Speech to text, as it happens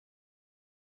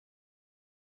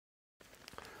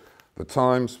The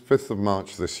Times, 5th of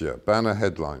March this year, banner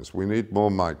headlines, "We need more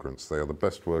migrants, they are the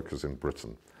best workers in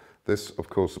Britain." This, of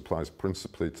course, applies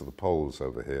principally to the Poles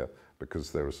over here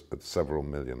because there's several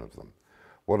million of them.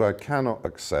 What I cannot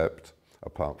accept,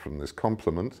 apart from this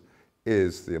compliment,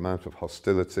 is the amount of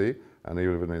hostility and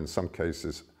even in some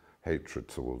cases hatred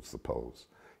towards the Poles.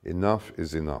 Enough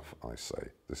is enough, I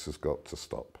say. This has got to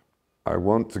stop. I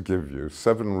want to give you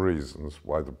 7 reasons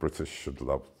why the British should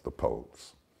love the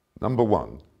Poles. Number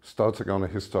 1, starting on a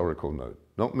historical note.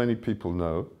 Not many people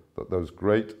know that those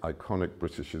great iconic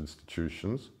British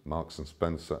institutions, Marks and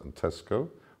Spencer and Tesco,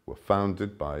 were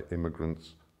founded by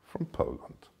immigrants from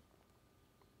Poland.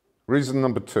 Reason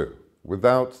number 2,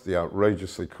 without the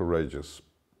outrageously courageous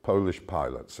Polish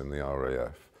pilots in the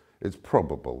RAF, it's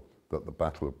probable that the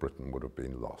Battle of Britain would have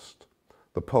been lost.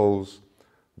 The Poles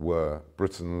were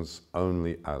Britain's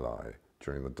only ally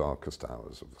during the darkest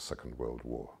hours of the Second World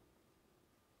War.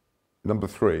 Number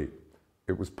 3,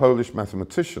 it was Polish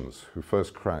mathematicians who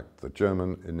first cracked the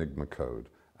German Enigma code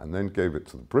and then gave it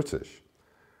to the British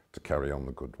to carry on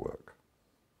the good work.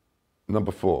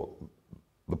 Number 4,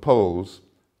 the Poles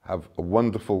have a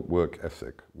wonderful work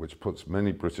ethic which puts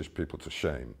many British people to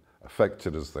shame,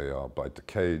 affected as they are by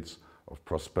decades of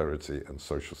prosperity and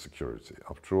social security.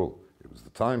 After all, it was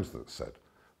the Times that said,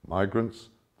 "Migrants,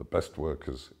 the best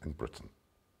workers in Britain."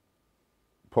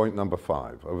 Point number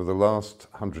 5, over the last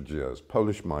 100 years,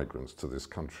 Polish migrants to this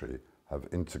country have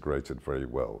integrated very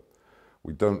well.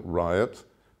 We don't riot,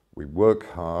 we work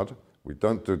hard, we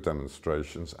don't do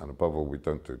demonstrations, and above all, we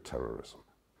don't do terrorism.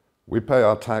 We pay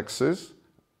our taxes,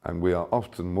 and we are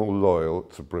often more loyal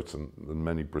to Britain than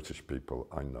many British people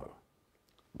I know.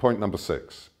 Point number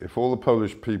 6, if all the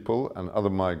Polish people and other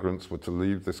migrants were to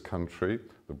leave this country,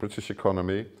 the British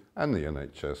economy and the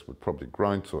NHS would probably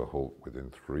grind to a halt within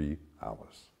 3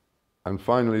 hours. And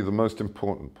finally, the most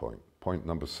important point, point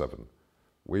number 7,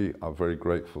 we are very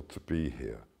grateful to be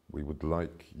here. We would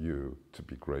like you to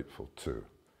be grateful too.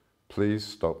 Please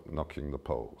stop knocking the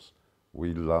Poles.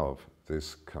 We love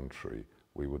this country.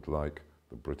 We would like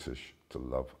the British to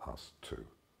love us too.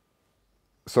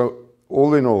 So,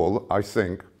 all in all, I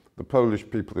think the Polish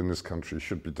people in this country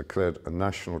should be declared a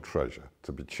national treasure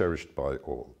to be cherished by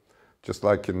all. Just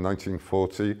like in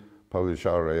 1940, Polish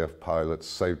RAF pilots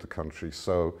saved the country,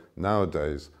 so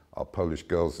nowadays our Polish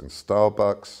girls in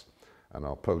Starbucks and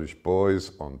our Polish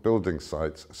boys on building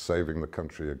sites are saving the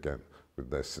country again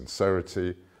with their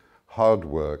sincerity, hard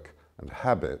work and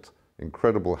habit,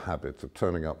 incredible habit of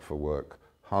turning up for work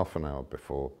half an hour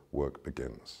before work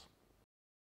begins.